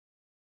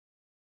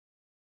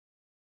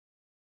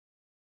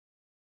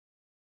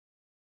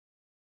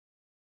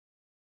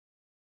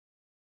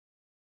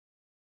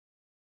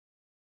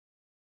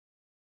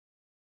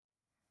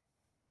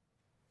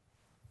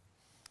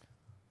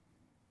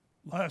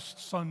Last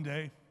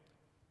Sunday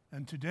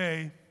and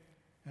today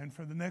and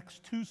for the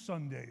next 2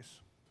 Sundays,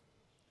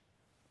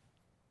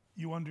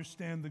 you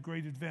understand the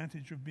great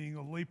advantage of being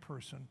a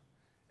layperson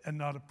and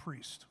not a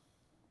priest.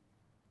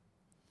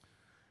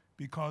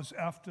 Because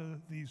after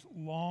these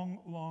long,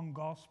 long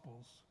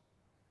Gospels,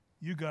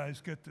 you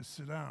guys get to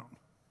sit down.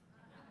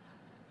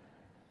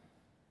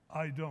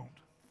 I don't.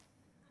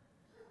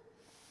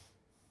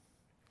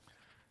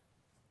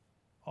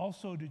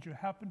 Also, did you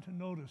happen to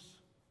notice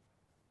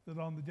that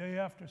on the day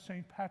after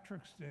St.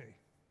 Patrick's Day,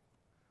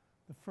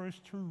 the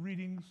first 2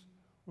 readings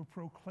were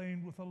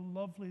proclaimed with a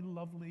lovely,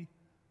 lovely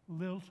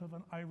lilt of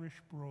an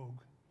Irish brogue?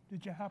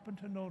 Did you happen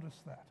to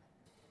notice that?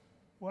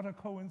 What a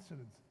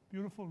coincidence.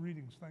 Beautiful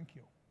readings, thank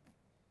you.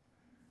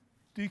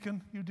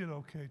 Deacon, you did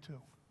okay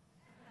too.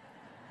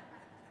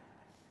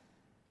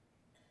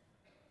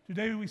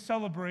 Today we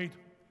celebrate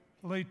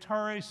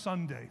Laetare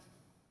Sunday.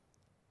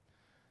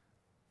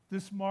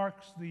 This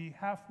marks the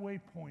halfway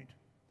point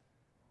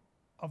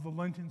of the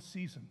Lenten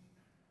season,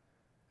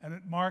 and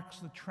it marks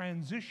the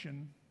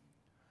transition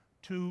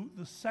to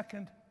the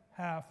second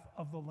half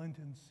of the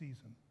Lenten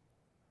season,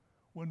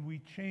 when we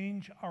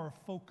change our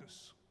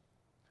focus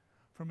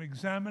from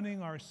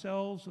examining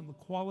ourselves and the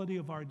quality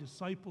of our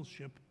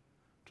discipleship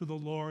to the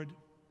Lord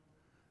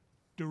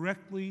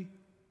directly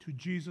to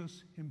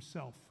Jesus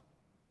himself,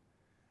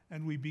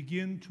 and we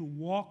begin to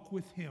walk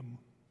with him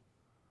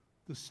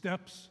the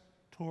steps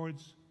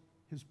towards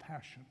his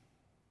passion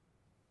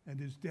and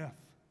his death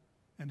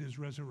and his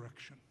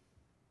resurrection.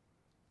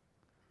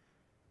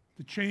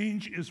 The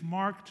change is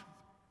marked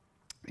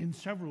in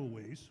several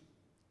ways.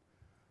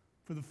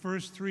 For the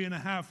first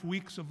 3.5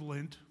 weeks of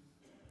Lent,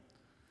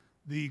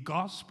 the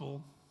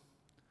gospel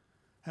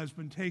has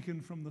been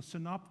taken from the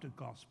synoptic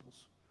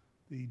gospels,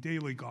 the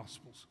daily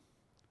gospels,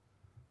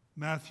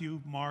 Matthew,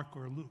 Mark,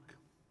 or Luke.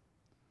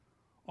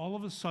 All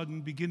of a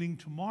sudden, beginning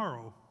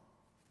tomorrow,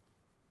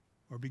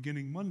 or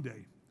beginning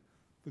Monday,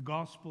 the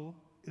gospel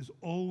is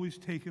always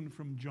taken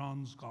from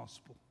John's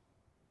gospel.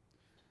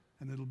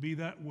 And it'll be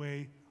that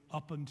way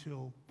up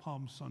until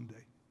Palm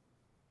Sunday.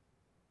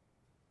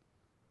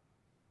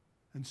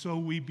 And so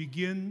we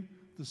begin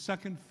the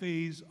second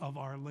phase of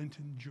our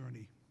Lenten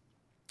journey.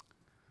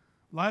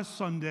 Last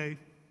Sunday,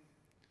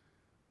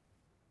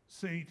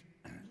 St.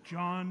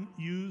 John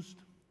used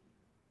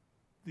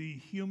the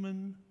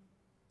human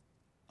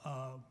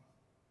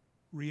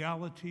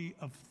reality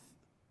of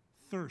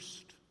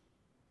thirst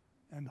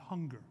and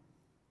hunger.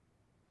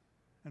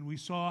 And we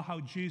saw how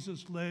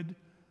Jesus led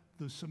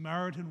the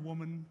Samaritan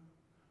woman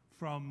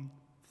from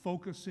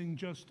focusing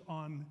just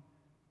on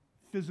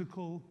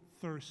physical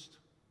thirst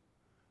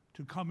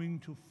to coming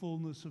to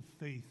fullness of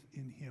faith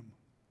in him,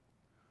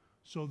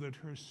 so that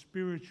her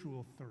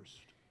spiritual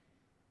thirst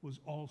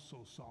was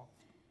also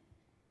solved.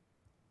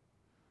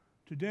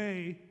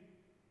 Today,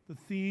 the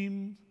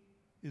theme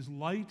is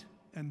light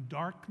and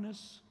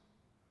darkness,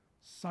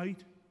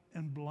 sight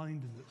and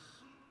blindness.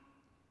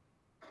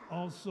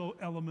 Also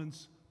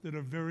elements that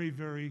are very,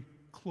 very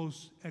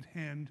close at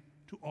hand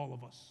to all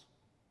of us.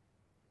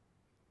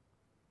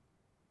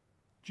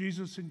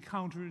 Jesus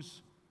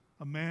encounters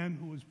a man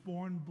who was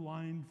born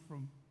blind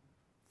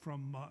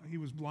he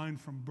was blind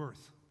from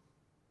birth.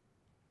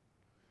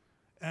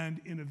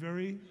 And in a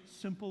very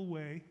simple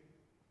way,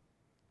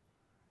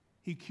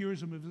 he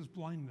cures him of his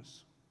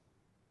blindness.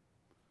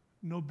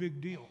 No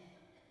big deal.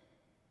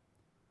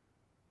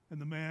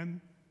 And the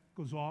man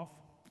goes off,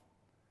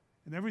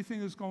 and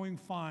everything is going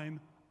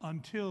fine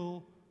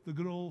until the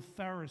good old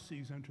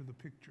Pharisees enter the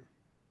picture.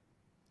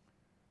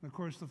 And of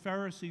course, the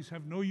Pharisees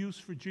have no use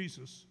for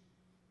Jesus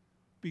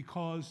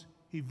because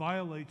he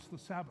violates the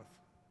Sabbath.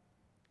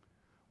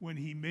 When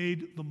he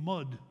made the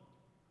mud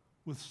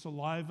with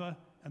saliva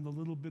and a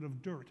little bit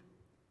of dirt,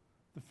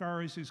 the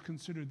Pharisees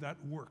considered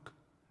that work,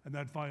 and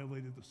that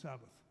violated the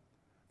Sabbath.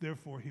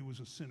 Therefore, he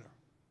was a sinner.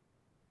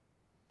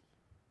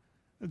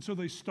 And so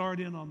they start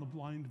in on the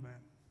blind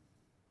man.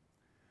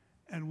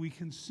 And we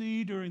can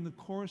see during the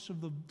course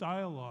of the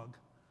dialogue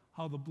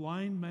how the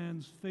blind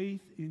man's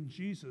faith in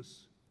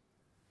Jesus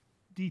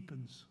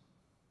deepens.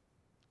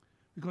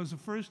 Because the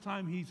first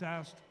time he's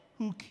asked,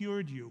 "Who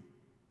cured you?"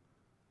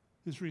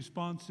 his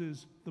response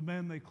is, "The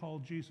man they call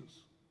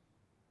Jesus."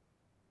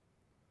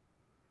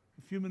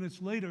 A few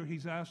minutes later,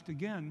 he's asked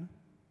again,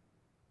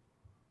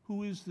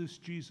 "Who is this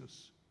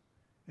Jesus?"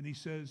 And he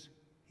says,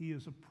 "He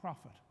is a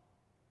prophet."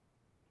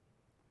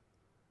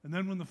 And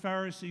then when the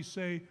Pharisees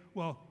say,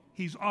 "Well,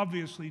 he's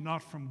obviously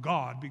not from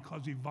God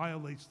because he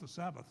violates the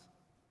Sabbath,"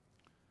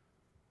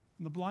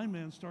 and the blind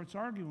man starts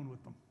arguing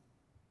with them.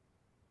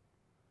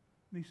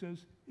 And he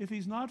says, "If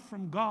he's not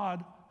from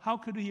God, how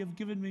could he have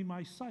given me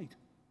my sight?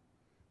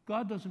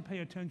 God doesn't pay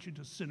attention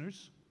to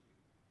sinners.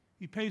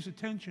 He pays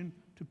attention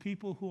to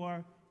people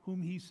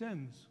whom he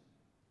sends."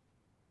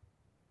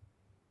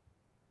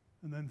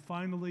 And then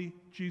finally,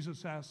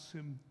 Jesus asks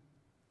him,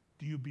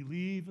 "Do you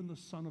believe in the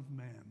Son of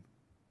Man?"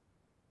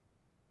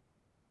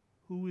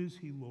 "Who is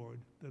he,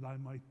 Lord, that I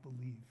might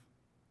believe?"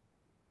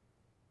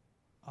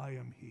 "I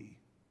am he."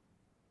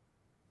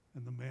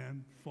 And the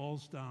man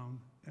falls down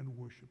and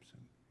worships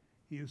him.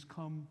 He has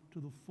come to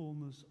the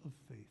fullness of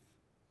faith.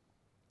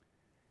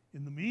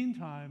 In the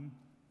meantime,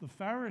 the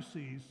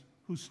Pharisees,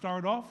 who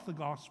start off the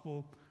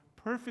gospel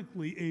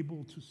perfectly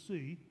able to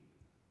see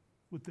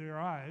with their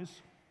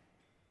eyes,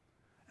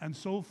 and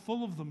so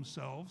full of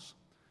themselves,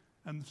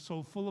 and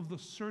so full of the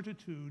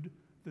certitude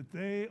that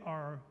they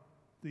are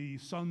the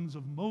sons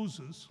of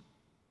Moses,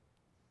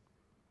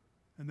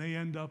 and they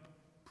end up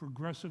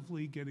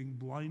progressively getting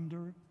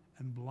blinder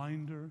and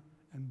blinder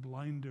and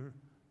blinder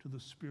to the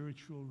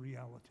spiritual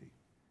reality.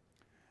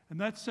 And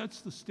that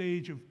sets the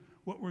stage of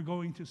what we're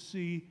going to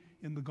see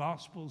in the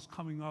Gospels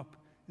coming up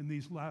in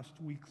these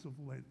last weeks of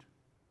Lent.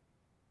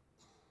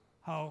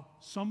 How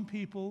some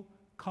people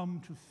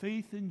come to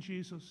faith in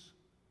Jesus,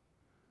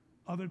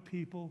 other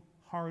people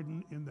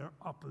harden in their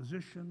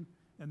opposition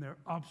and their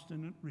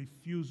obstinate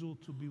refusal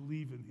to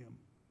believe in him.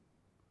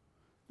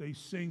 They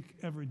sink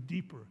ever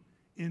deeper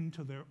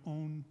into their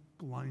own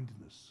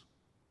blindness.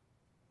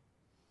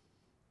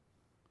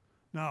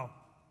 Now,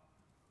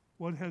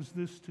 what has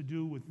this to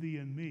do with thee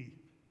and me?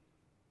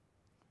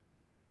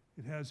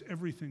 It has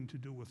everything to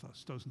do with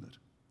us, doesn't it?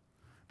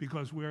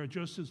 Because we are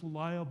just as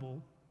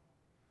liable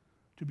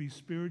to be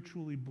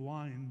spiritually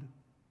blind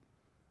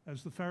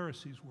as the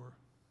Pharisees were.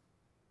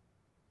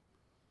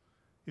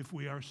 If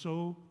we are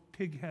so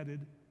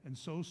pig-headed and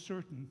so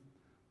certain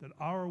that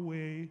our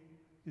way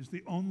is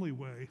the only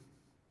way,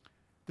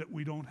 that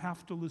we don't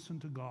have to listen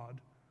to God,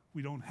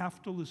 we don't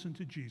have to listen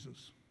to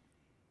Jesus.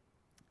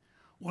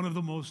 One of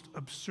the most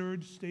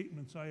absurd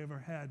statements I ever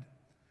had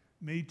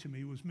made to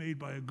me was made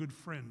by a good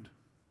friend.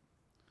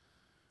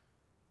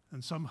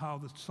 And somehow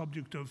the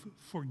subject of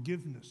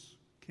forgiveness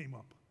came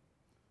up.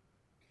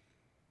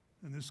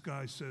 And this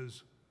guy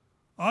says,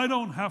 I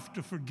don't have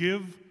to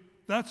forgive.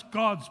 That's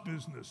God's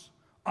business.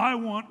 I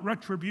want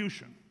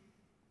retribution.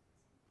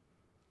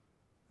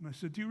 And I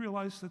said, do you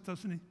realize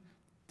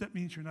that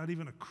means you're not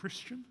even a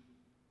Christian?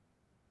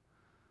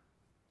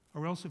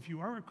 Or else if you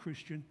are a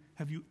Christian,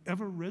 have you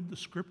ever read the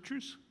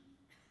scriptures?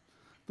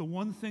 The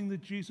one thing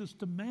that Jesus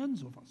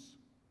demands of us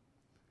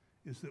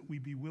is that we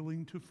be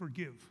willing to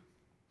forgive.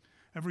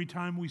 Every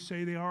time we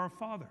say they are our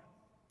Father,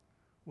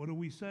 what do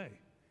we say?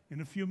 In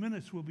a few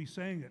minutes we'll be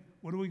saying it.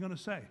 What are we going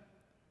to say?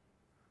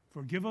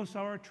 Forgive us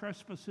our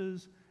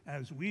trespasses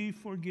as we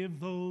forgive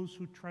those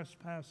who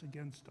trespass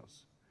against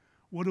us.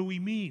 What do we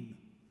mean?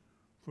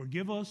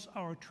 Forgive us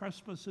our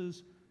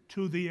trespasses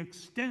to the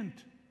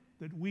extent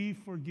that we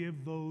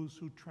forgive those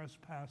who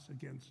trespass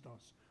against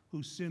us,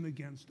 who sin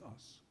against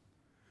us.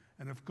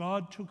 And if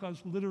God took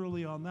us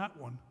literally on that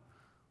one,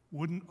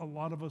 wouldn't a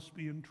lot of us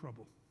be in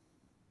trouble?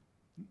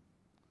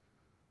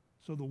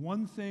 So the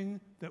one thing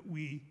that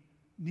we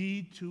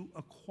need to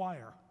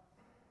acquire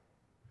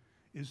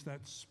is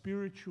that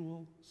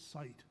spiritual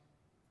sight,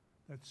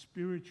 that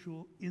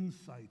spiritual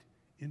insight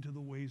into the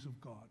ways of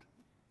God.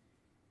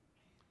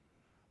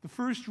 The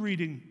first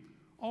reading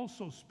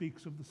also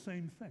speaks of the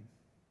same thing.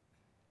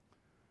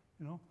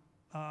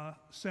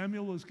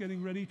 Samuel is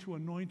getting ready to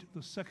anoint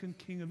the second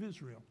king of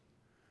Israel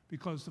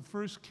because the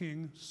first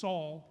king,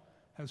 Saul,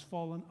 has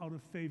fallen out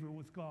of favor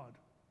with God.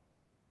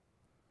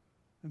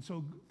 And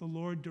so the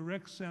Lord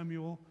directs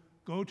Samuel,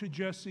 go to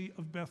Jesse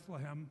of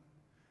Bethlehem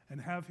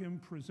and have him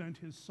present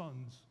his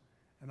sons,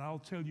 and I'll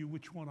tell you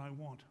which one I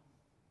want.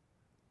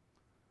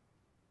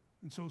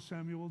 And so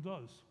Samuel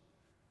does.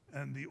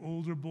 And the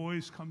older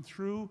boys come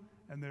through,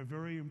 and they're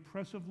very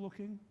impressive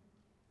looking.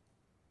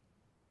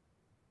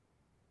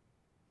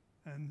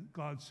 And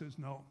God says,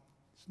 no,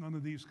 it's none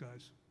of these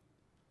guys.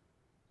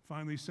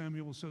 Finally,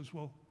 Samuel says,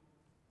 well,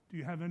 do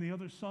you have any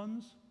other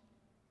sons?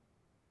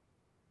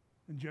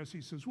 And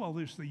Jesse says, well,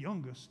 there's the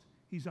youngest.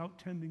 He's out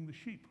tending the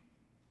sheep.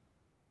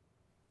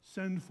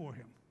 Send for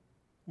him.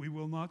 We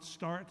will not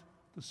start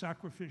the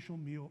sacrificial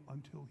meal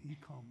until he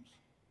comes.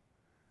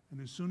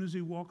 And as soon as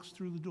he walks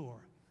through the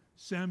door,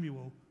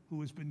 Samuel,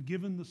 who has been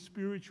given the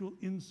spiritual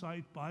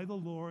insight by the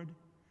Lord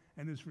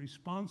and is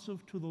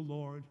responsive to the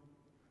Lord,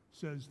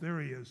 says, there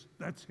he is.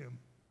 That's him.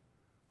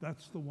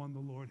 That's the one the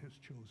Lord has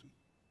chosen.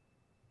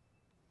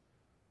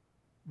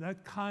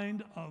 That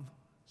kind of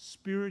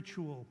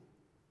spiritual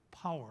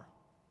power,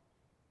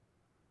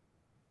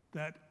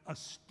 that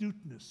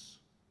astuteness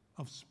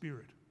of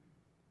spirit,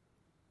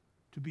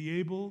 to be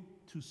able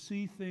to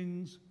see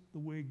things the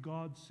way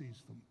God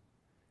sees them,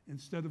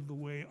 instead of the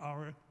way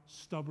our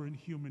stubborn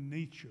human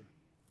nature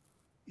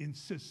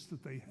insists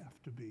that they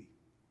have to be.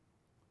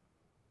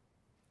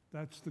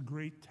 That's the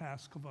great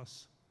task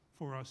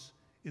for us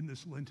in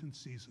this Lenten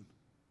season,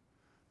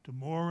 to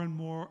more and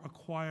more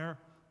acquire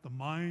the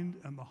mind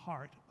and the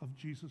heart of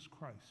Jesus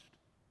Christ,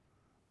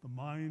 the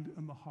mind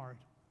and the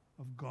heart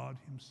of God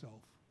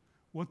himself.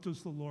 What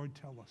does the Lord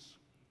tell us?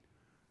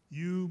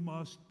 You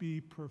must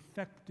be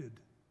perfected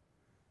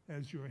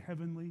as your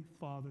heavenly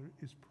Father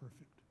is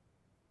perfect.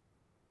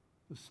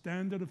 The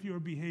standard of your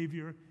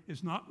behavior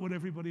is not what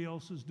everybody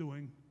else is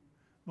doing,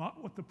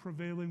 not what the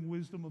prevailing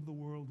wisdom of the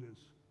world is.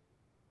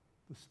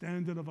 The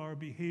standard of our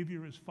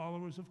behavior as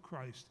followers of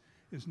Christ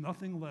is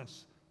nothing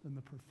less than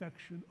the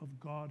perfection of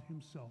God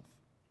himself,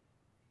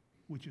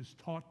 which is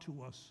taught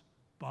to us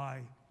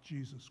by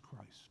Jesus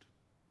Christ.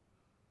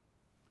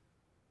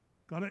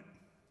 Got it?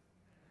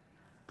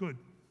 Good.